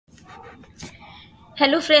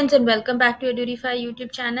Hello, friends, and welcome back to Edureify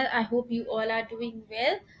YouTube channel. I hope you all are doing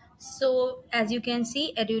well. So, as you can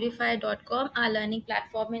see, Edureify.com, our learning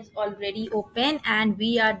platform, is already open, and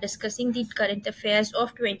we are discussing the current affairs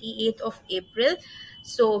of 28th of April.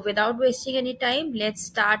 So, without wasting any time, let's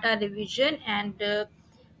start our revision. And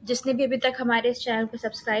जिसने भी अभी तक हमारे इस channel को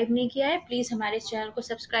subscribe नहीं किया है, प्लीज़ हमारे इस चैनल को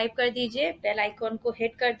सब्सक्राइब कर दीजिए, बेल आइकॉन को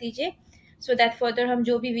हिट कर दीजिए, सो दैट फर्दर हम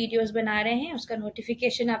जो भी वीडियोस बना रहे हैं उसका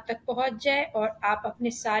नोटिफिकेशन आप तक पहुंच जाए और आप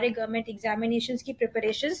अपने सारे गवर्नमेंट एग्जामिनेशंस की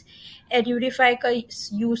प्रिपरेशंस एड्यूरिफाई का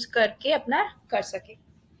यूज करके अपना कर सके.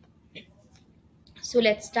 So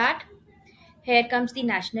let's start. Here comes the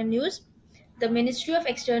national news. The Ministry of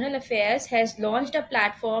External Affairs has launched a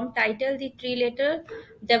platform titled the Trilateral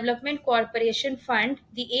Development Cooperation Fund.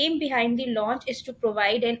 The aim behind the launch is to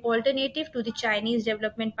provide an alternative to the Chinese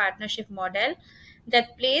development partnership model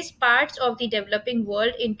that plays parts of the developing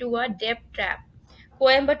world into a debt trap.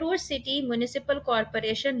 Coimbatore City Municipal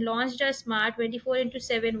Corporation launched a smart 24 into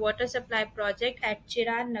 7 water supply project at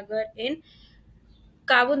Chiran Nagar in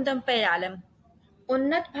Kavundampayalam.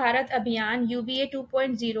 Unnat Bharat Abhiyan UBA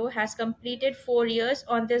 2.0 has completed 4 years.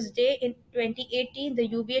 On this day in 2018, the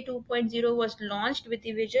UBA 2.0 was launched with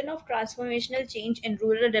the vision of transformational change in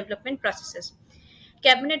rural development processes.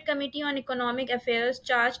 Cabinet Committee on Economic Affairs,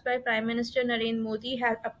 charged by Prime Minister Narendra Modi,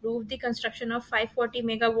 has approved the construction of 540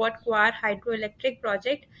 megawatt Kwar hydroelectric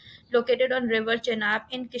project located on River Chenab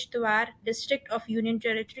in Kishtwar district of Union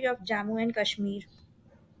Territory of Jammu and Kashmir.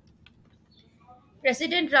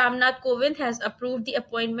 President Ramnath Kovind has approved the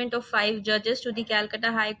appointment of 5 judges to the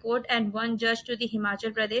Calcutta High Court and 1 judge to the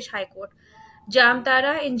Himachal Pradesh High Court.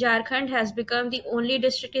 Jamtara in Jharkhand has become the only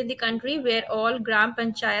district in the country where all Gram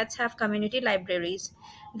Panchayats have community libraries.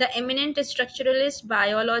 The eminent structuralist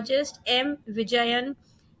biologist M. Vijayan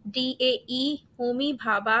DAE Homi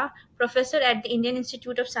Bhabha, professor at the Indian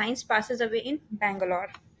Institute of Science, passes away in Bangalore.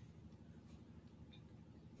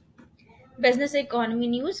 Business economy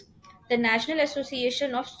news. The National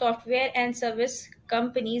Association of Software and Service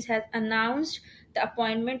Companies has announced the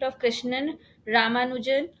appointment of Krishnan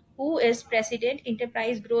Ramanujan, who is President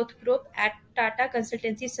Enterprise Growth Group at Tata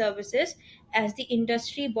Consultancy Services, as the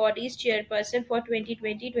industry body's chairperson for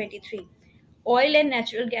 2020-23. Oil and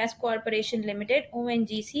Natural Gas Corporation Limited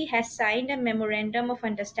 (ONGC) has signed a memorandum of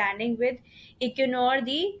understanding with Equinor,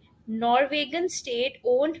 the Norwegian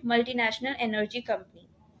state-owned multinational energy company.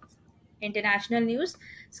 International news.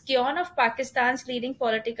 Scion of Pakistan's leading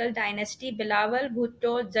political dynasty Bilawal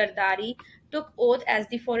Bhutto Zardari took oath as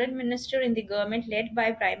the foreign minister in the government led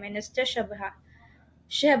by Prime Minister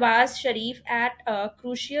Shehbaz Sharif at a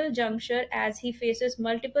crucial juncture as he faces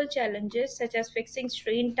multiple challenges such as fixing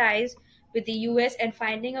strained ties with the US and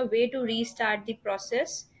finding a way to restart the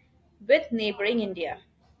process with neighboring India.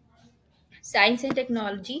 Science and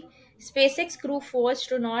technology. SpaceX Crew 4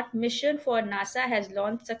 astronaut mission for NASA has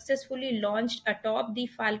successfully launched atop the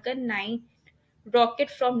Falcon 9 rocket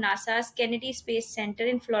from NASA's Kennedy Space Center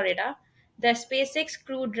in Florida. The SpaceX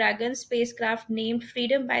Crew Dragon spacecraft, named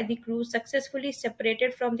Freedom by the crew, successfully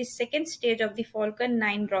separated from the second stage of the Falcon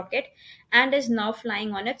 9 rocket and is now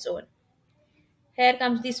flying on its own. Here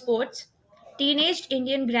comes the sports. Teenaged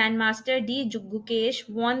Indian Grandmaster D. Gukesh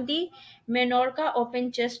won the Menorca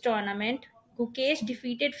Open Chess Tournament. Gukesh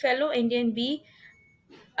defeated fellow Indian B.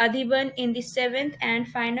 Adhiban in the seventh and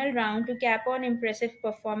final round to cap an impressive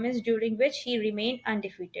performance during which he remained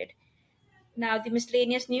undefeated. Now, the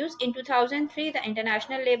miscellaneous news. In 2003, the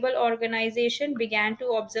International Labour Organization began to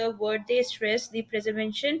observe World Day stress the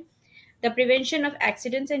prevention of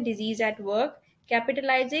accidents and disease at work,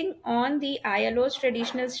 capitalizing on the ILO's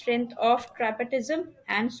traditional strength of tripartism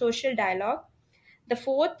and social dialogue. The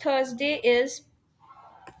fourth Thursday is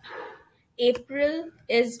April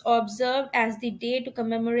is observed as the day to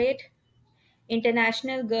commemorate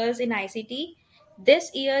International Girls in ICT.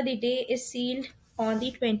 This year, the day is sealed on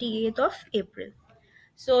the 28th of April.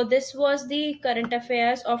 So, this was the current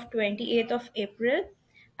affairs of 28th of April.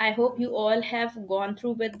 I hope you all have gone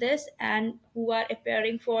through with this and who are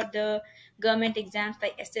preparing for the government exams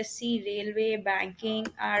like SSC, Railway, Banking,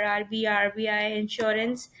 RRB, RBI,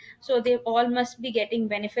 Insurance. So, they all must be getting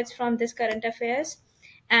benefits from this current affairs.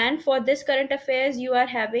 And for this current affairs, you are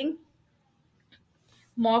having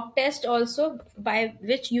mock test also by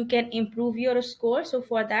which you can improve your score. So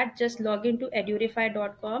for that, just log into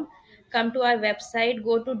edureify.com, come to our website,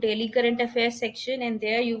 go to daily current affairs section, and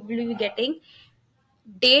there you will be getting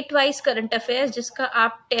date wise current affairs जिसका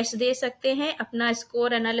आप test दे सकते हैं, अपना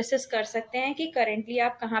score analysis कर सकते हैं कि currently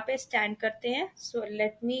आप कहाँ पे स्टैंड करते हैं. So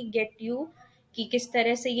let me get you कि किस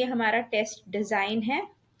तरह से ये हमारा टेस्ट डिज़ाइन है.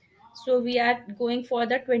 So we are going for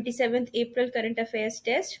the 27th April current affairs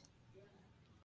test.